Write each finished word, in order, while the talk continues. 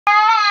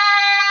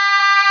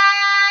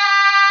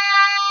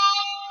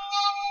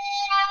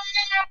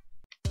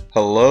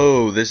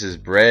Hello, this is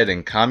Bread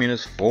in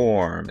Communist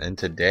Form, and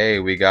today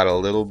we got a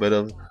little bit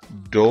of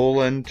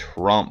Dolan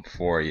Trump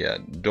for you.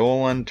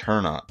 Dolan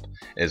Turnup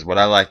is what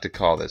I like to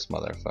call this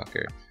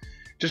motherfucker.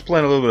 Just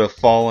playing a little bit of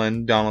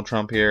fallen Donald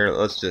Trump here.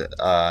 Let's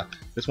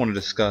just want to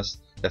discuss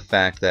the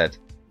fact that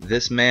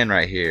this man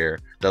right here,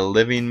 the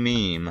living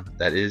meme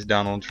that is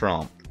Donald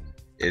Trump,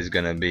 is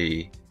gonna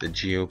be the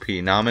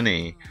GOP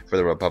nominee for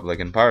the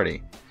Republican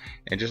Party.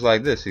 And just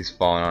like this, he's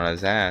falling on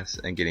his ass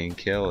and getting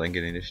killed and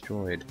getting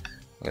destroyed.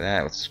 Look at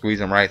that. Let's squeeze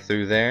him right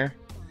through there.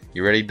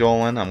 You ready,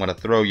 Dolan? I'm gonna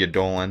throw you,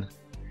 Dolan.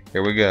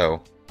 Here we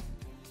go.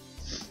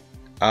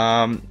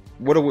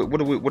 What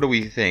do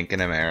we think in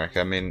America?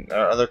 I mean,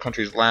 are other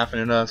countries laughing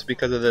at us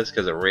because of this?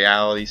 Because a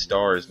reality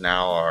star is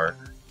now our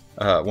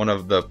one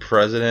of the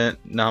president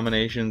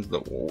nominations.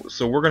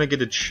 So we're gonna get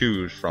to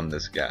choose from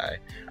this guy,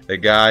 the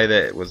guy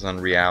that was on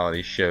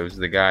reality shows,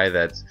 the guy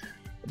that's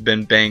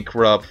been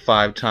bankrupt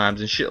 5 times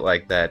and shit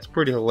like that. It's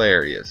pretty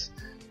hilarious,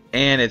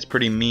 and it's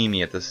pretty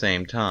memey at the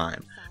same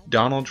time.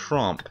 Donald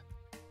Trump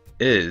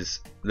is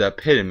the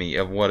epitome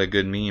of what a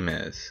good meme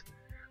is.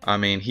 I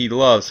mean, he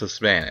loves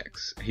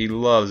Hispanics. He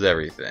loves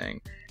everything.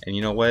 And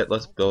you know what?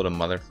 Let's build a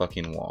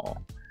motherfucking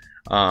wall.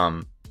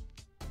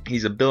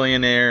 He's a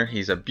billionaire.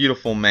 He's a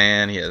beautiful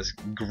man. He has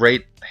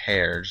great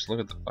hair. Just look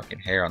at the fucking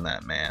hair on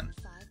that man.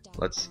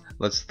 Let's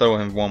throw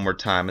him one more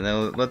time, and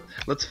then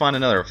let's find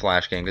another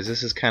flash game, because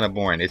this is kind of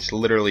boring. It's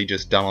literally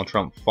just Donald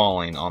Trump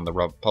falling on the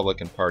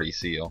Republican Party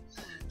seal.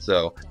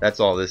 So that's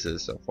all this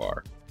is so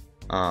far.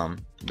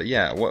 But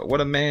yeah,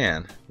 what a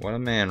man. What a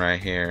man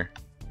right here.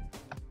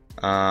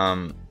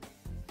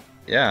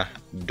 Yeah,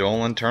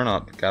 Dolan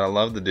Turnup. Gotta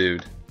love the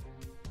dude.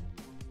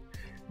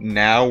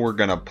 Now we're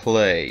gonna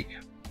play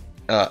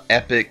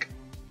epic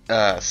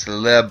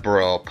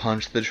Celebro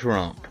Punch the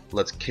Trump.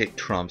 Let's kick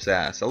Trump's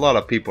ass. A lot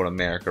of people in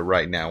America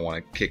right now want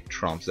to kick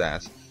Trump's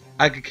ass.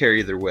 I could care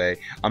either way.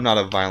 I'm not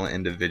a violent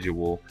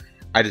individual.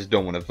 I just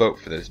don't want to vote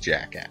for this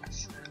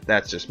jackass.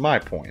 That's just my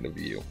point of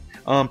view.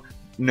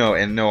 No,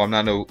 I'm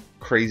not no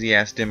crazy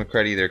ass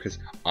Democrat either, because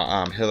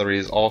Hillary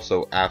is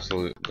also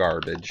absolute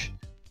garbage.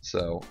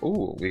 So,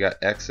 ooh, we got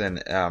X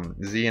and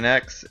Z and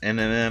X, N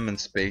and M, and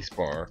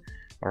spacebar.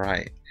 All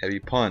right, heavy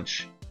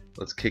punch.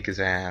 Let's kick his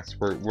ass.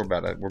 We're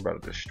about to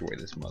destroy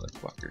this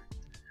motherfucker.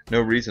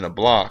 No reason to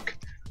block.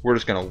 We're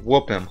just gonna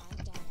whoop him.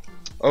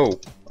 Oh.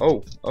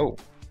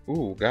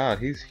 Ooh, God,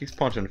 he's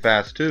punching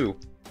fast too.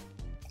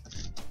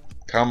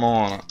 Come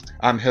on.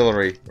 I'm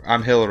Hillary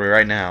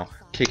right now,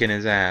 kicking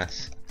his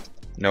ass.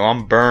 No,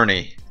 I'm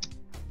Bernie.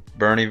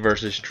 Bernie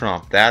versus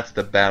Trump. That's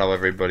the battle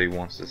everybody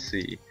wants to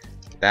see.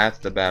 That's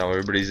the battle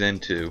everybody's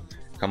into.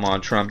 Come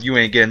on, Trump. You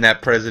ain't getting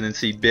that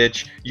presidency,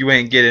 bitch. You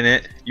ain't getting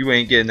it. You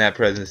ain't getting that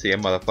presidency,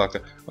 motherfucker.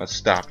 I'm gonna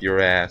stop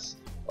your ass.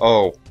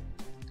 Oh.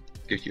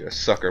 Give you a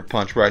sucker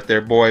punch right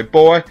there, boy.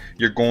 Boy,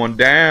 you're going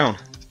down.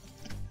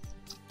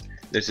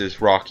 This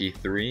is Rocky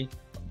 3.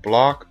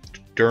 Block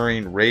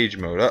during rage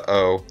mode.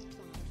 Uh-oh.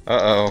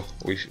 Uh-oh.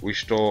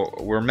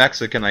 We're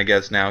Mexican, I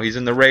guess, now. He's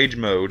in the rage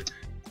mode.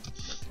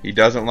 He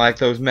doesn't like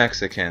those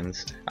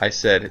Mexicans. I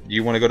said, do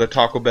you want to go to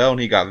Taco Bell? And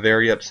he got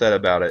very upset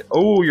about it.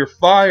 Oh, you're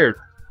fired.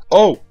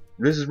 Oh,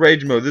 this is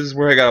rage mode. This is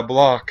where I got to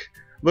block.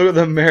 Look at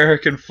the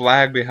American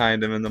flag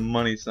behind him and the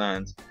money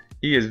signs.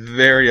 He is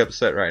very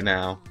upset right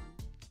now.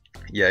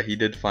 Yeah, he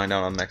did find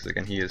out I'm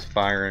Mexican. He is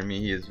firing me.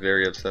 He is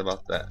very upset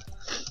about that.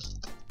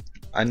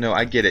 I know,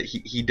 I get it.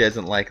 He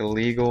doesn't like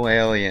illegal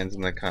aliens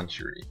in the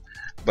country.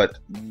 But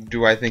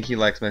do I think he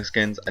likes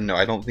Mexicans? No,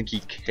 I don't think he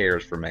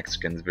cares for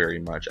Mexicans very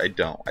much. I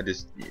don't. I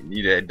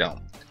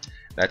don't.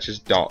 That's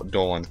just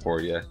Dolan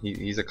for you.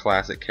 He's a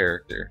classic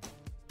character.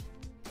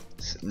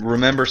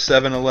 Remember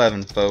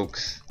 7-Eleven,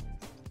 folks.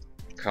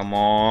 Come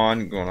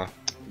on, gonna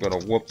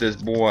whoop this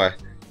boy.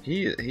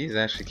 He's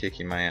actually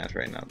kicking my ass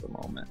right now at the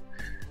moment.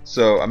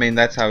 So I mean,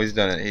 that's how he's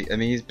done it. I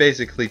mean, he's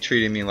basically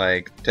treating me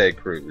like Ted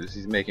Cruz.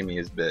 He's making me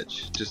his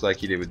bitch, just like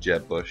he did with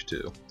Jeb Bush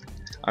too.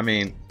 I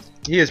mean,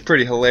 he is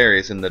pretty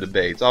hilarious in the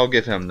debates. I'll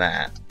give him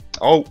that.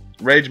 Oh,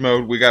 rage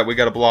mode. We got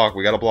to block.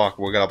 We got to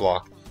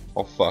block.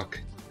 Oh fuck.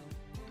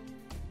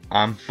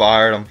 I'm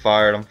fired.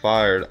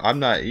 I'm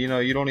not. You know,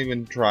 you don't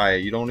even try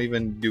it. You don't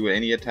even do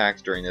any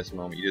attacks during this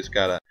moment. You just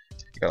gotta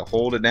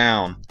hold it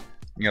down.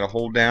 You gotta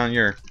hold down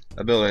your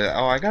ability.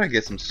 Oh, I gotta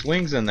get some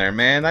swings in there,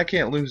 man. I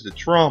can't lose to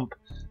Trump.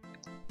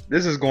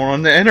 This is going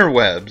on the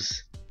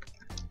interwebs.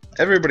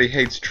 Everybody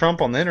hates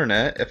Trump on the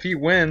internet. If he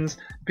wins,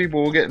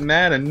 people will get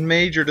mad and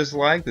major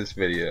dislike this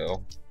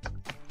video.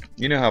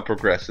 You know how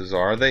progressives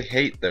are. They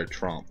hate their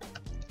Trump.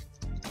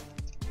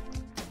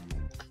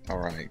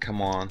 Alright, come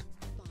on.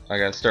 I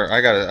gotta start.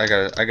 I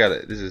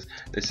gotta.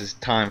 This is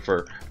time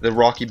for the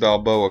Rocky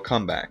Balboa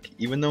comeback.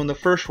 Even though in the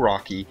first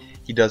Rocky,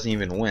 he doesn't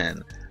even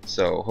win.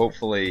 So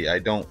hopefully I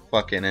don't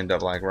fucking end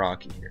up like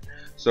Rocky here.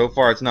 So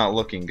far it's not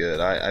looking good.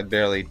 I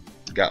barely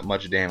got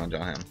much damage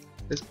on him.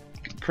 It's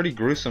a pretty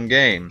gruesome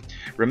game.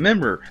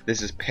 Remember,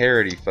 this is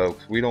parody,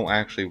 folks. We don't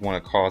actually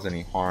want to cause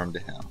any harm to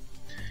him.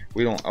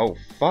 We don't. Oh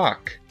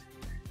fuck.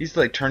 He's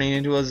like turning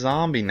into a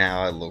zombie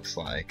now, it looks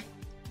like.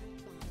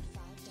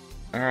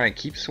 Alright,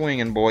 keep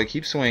swinging, boy.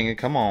 Keep swinging.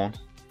 Come on.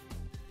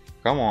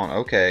 Come on.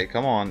 Okay,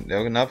 come on.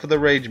 Enough of the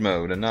rage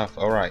mode. Enough.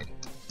 Alright.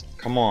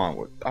 Come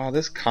on. Oh,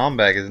 this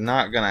comeback is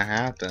not gonna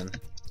happen.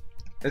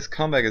 This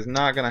comeback is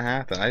not gonna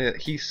happen.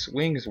 He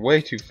swings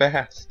way too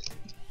fast.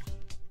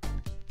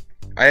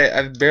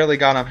 I've barely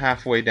got him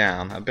halfway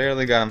down. I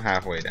barely got him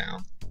halfway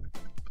down.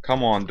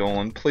 Come on,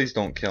 Dolan. Please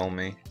don't kill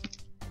me.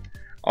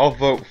 I'll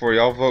vote for you.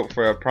 I'll vote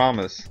for you. I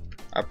promise.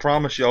 I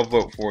promise you I'll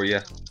vote for you.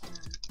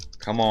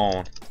 Come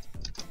on.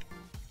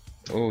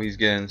 Oh, he's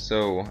getting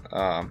so,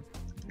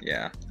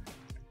 yeah.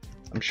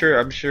 I'm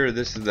sure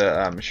this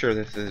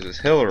is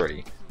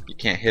Hillary. You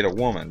can't hit a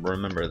woman.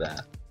 Remember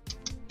that.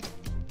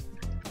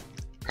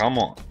 Come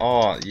on.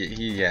 Oh,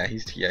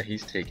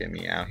 he's taking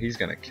me out. He's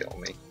gonna kill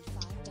me.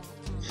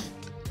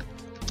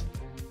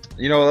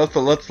 You know, let's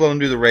let him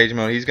do the rage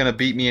mode. He's gonna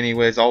beat me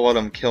anyways. I'll let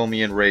him kill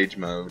me in rage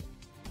mode.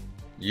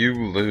 You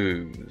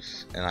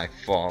lose, and I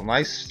fall.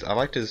 Nice. I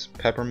liked his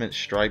peppermint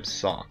striped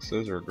socks.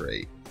 Those are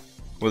great.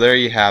 Well, there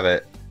you have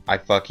it. I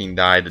fucking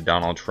died to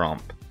Donald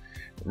Trump.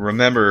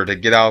 Remember to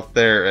get out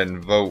there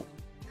and vote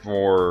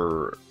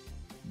for.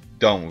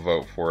 Don't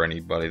vote for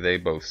anybody. They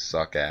both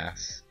suck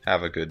ass.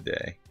 Have a good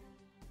day.